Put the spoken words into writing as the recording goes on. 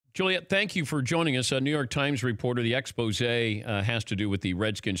Juliet, thank you for joining us. A New York Times reporter, the expose has to do with the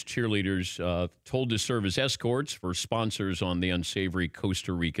Redskins cheerleaders told to serve as escorts for sponsors on the unsavory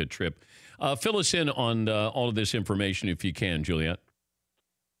Costa Rica trip. Fill us in on all of this information if you can, Juliet.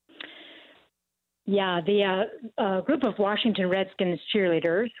 Yeah, the group of Washington Redskins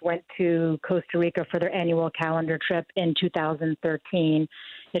cheerleaders went to Costa Rica for their annual calendar trip in 2013.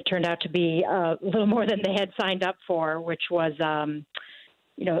 It turned out to be a little more than they had signed up for, which was,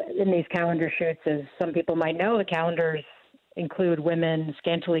 in these calendar shoots, as some people might know, the calendars include women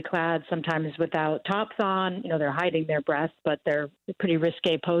scantily clad, sometimes without tops on. They're hiding their breasts, but they're pretty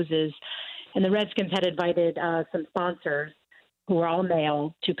risque poses. And the Redskins had invited some sponsors who were all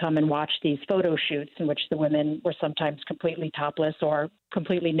male to come and watch these photo shoots in which the women were sometimes completely topless or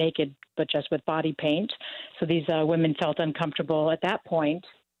completely naked, but just with body paint. So these women felt uncomfortable at that point,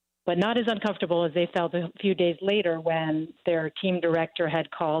 but not as uncomfortable as they felt a few days later when their team director had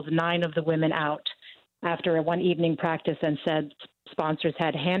called 9 of the women out after a one evening practice and said sponsors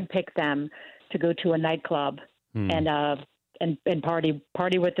had handpicked them to go to a nightclub and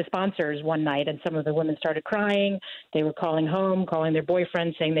party with the sponsors one night. And some of the women started crying. They were calling home, calling their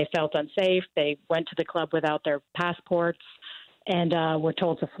boyfriends, saying they felt unsafe. They went to the club without their passports and were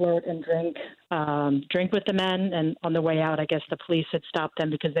told to flirt and drink with the men. And on the way out, I guess the police had stopped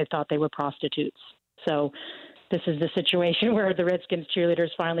them because they thought they were prostitutes. So this is the situation where the Redskins cheerleaders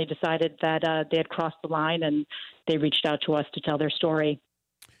finally decided that they had crossed the line, and they reached out to us to tell their story.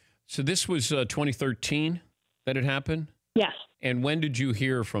 So this was 2013 that it happened? Yes. And when did you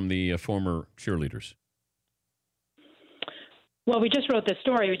hear from the former cheerleaders? Well, we just wrote this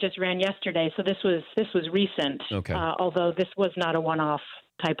story. We just ran yesterday, so this was recent. Okay. Although this was not a one-off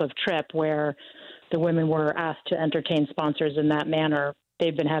type of trip where the women were asked to entertain sponsors in that manner.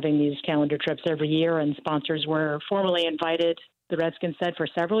 They've been having these calendar trips every year, and sponsors were formally invited, the Redskins said, for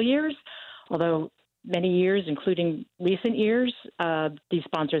several years. Although many years, including recent years, these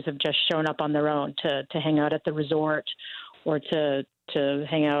sponsors have just shown up on their own to hang out at the resort or to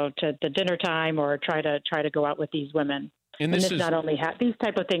hang out at the dinner time or try to go out with these women. And this not only these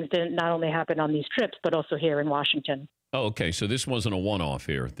type of things didn't not only happen on these trips, but also here in Washington. Oh, okay. So this wasn't a one-off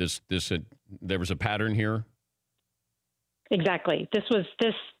here. There was a pattern here. Exactly. This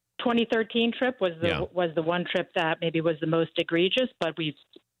 2013 trip was the one trip that maybe was the most egregious, but we've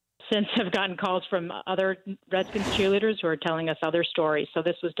since have gotten calls from other Redskins cheerleaders who are telling us other stories. So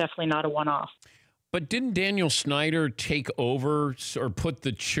this was definitely not a one-off. But didn't Daniel Snyder take over or put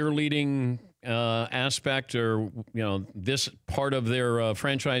the cheerleading aspect or, this part of their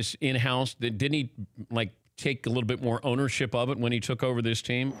franchise in-house? Didn't he take a little bit more ownership of it when he took over this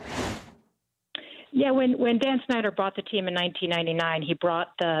team? Yeah, when Dan Snyder bought the team in 1999, he brought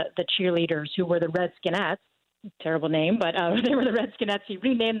the cheerleaders who were the Redskinettes. Terrible name, but they were the Redskinettes. He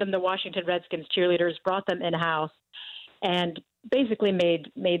renamed them the Washington Redskins cheerleaders, brought them in-house, and basically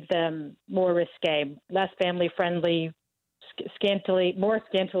made them more risque, less family-friendly, more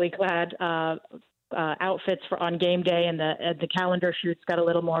scantily clad outfits for on game day, and the calendar shoots got a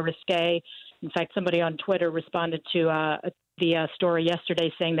little more risque. In fact, somebody on Twitter responded to the story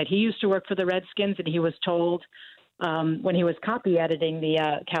yesterday saying that he used to work for the Redskins, and he was told when he was copy editing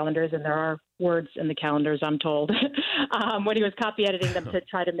the calendars, and there are words in the calendars, I'm told, when he was copy editing them to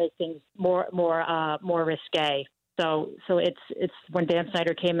try to make things more risque. So it's when Dan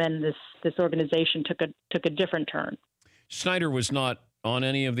Snyder came in, this organization took a different turn. Snyder was not on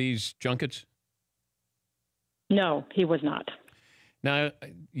any of these junkets? No, he was not. Now,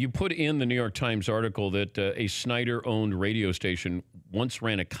 you put in the New York Times article that a Snyder-owned radio station once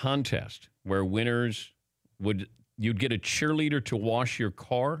ran a contest where winners you'd get a cheerleader to wash your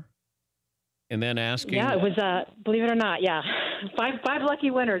car, and then asking. Yeah, it was believe it or not, yeah, five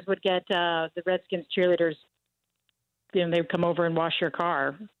lucky winners would get the Redskins cheerleaders. They would come over and wash your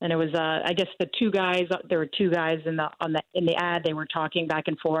car, and it was I guess the two guys. There were two guys in the ad. They were talking back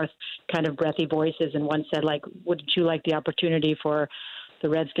and forth, kind of breathy voices, and one said, "Wouldn't you like the opportunity for the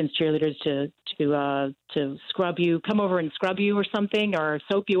Redskins cheerleaders to scrub you, come over and scrub you or something, or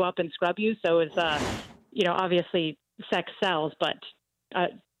soap you up and scrub you?" So it's obviously sex sells, but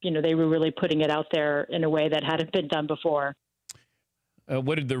they were really putting it out there in a way that hadn't been done before.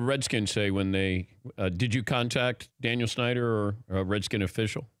 What did the Redskins say when they did you contact Daniel Snyder or a Redskin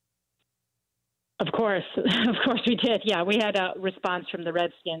official? Of course we did. Yeah, we had a response from the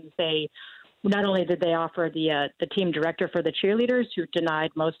Redskins. They not only did they offer the team director for the cheerleaders, who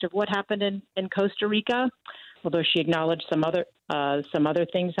denied most of what happened in Costa Rica, although she acknowledged some other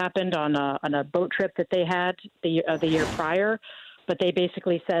things happened on a boat trip that they had the year prior. but they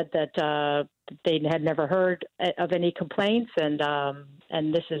basically said that they had never heard of any complaints, and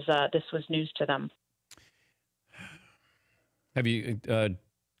this was news to them. Have you,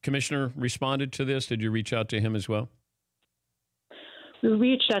 Commissioner, responded to this? Did you reach out to him as well? We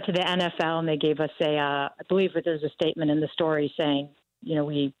reached out to the NFL, and they gave us I believe that there's a statement in the story saying,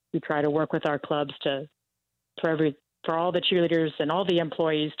 we try to work with our clubs for all the cheerleaders and all the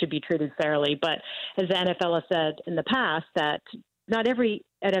employees to be treated fairly. But as the NFL has said in the past, that not every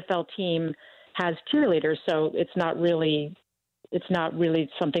NFL team has cheerleaders, so it's not really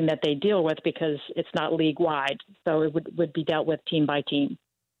something that they deal with because it's not league wide. So it would be dealt with team by team.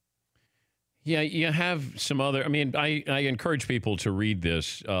 Yeah, you have some other. I mean, I encourage people to read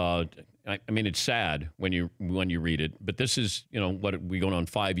this. I mean, it's sad when you read it, but this is what we going on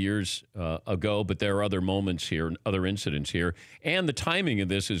 5 years ago. But there are other moments here, other incidents here, and the timing of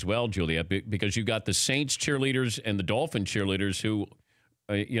this as well, Juliet, because you got the Saints cheerleaders and the Dolphin cheerleaders who,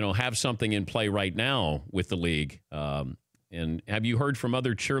 have something in play right now with the league. And have you heard from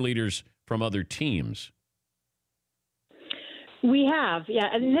other cheerleaders from other teams? We have, yeah.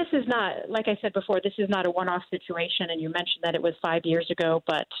 And this is not, like I said before, this is not a one-off situation. And you mentioned that it was 5 years ago,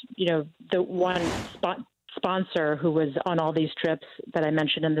 but, the one sponsor who was on all these trips that I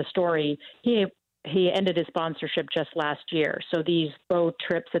mentioned in the story, he ended his sponsorship just last year. So these boat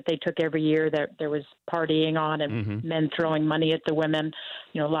trips that they took every year, there was partying on and men throwing money at the women,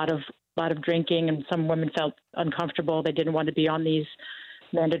 a lot of drinking, and some women felt uncomfortable. They didn't want to be on these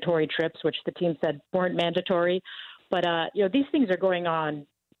mandatory trips, which the team said weren't mandatory. But, these things are going on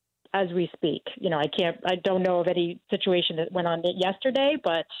as we speak. I don't know of any situation that went on yesterday,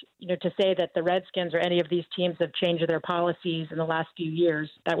 but, to say that the Redskins or any of these teams have changed their policies in the last few years,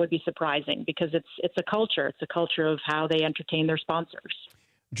 that would be surprising because it's a culture. It's a culture of how they entertain their sponsors.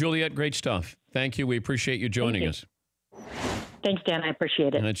 Juliet, great stuff. Thank you. We appreciate you joining us. Thanks, Dan. I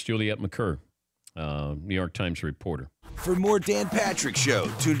appreciate it. And that's Juliet Macur, New York Times reporter. For more Dan Patrick Show,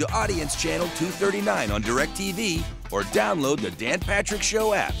 tune to Audience Channel 239 on DirecTV or download the Dan Patrick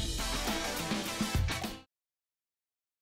Show app.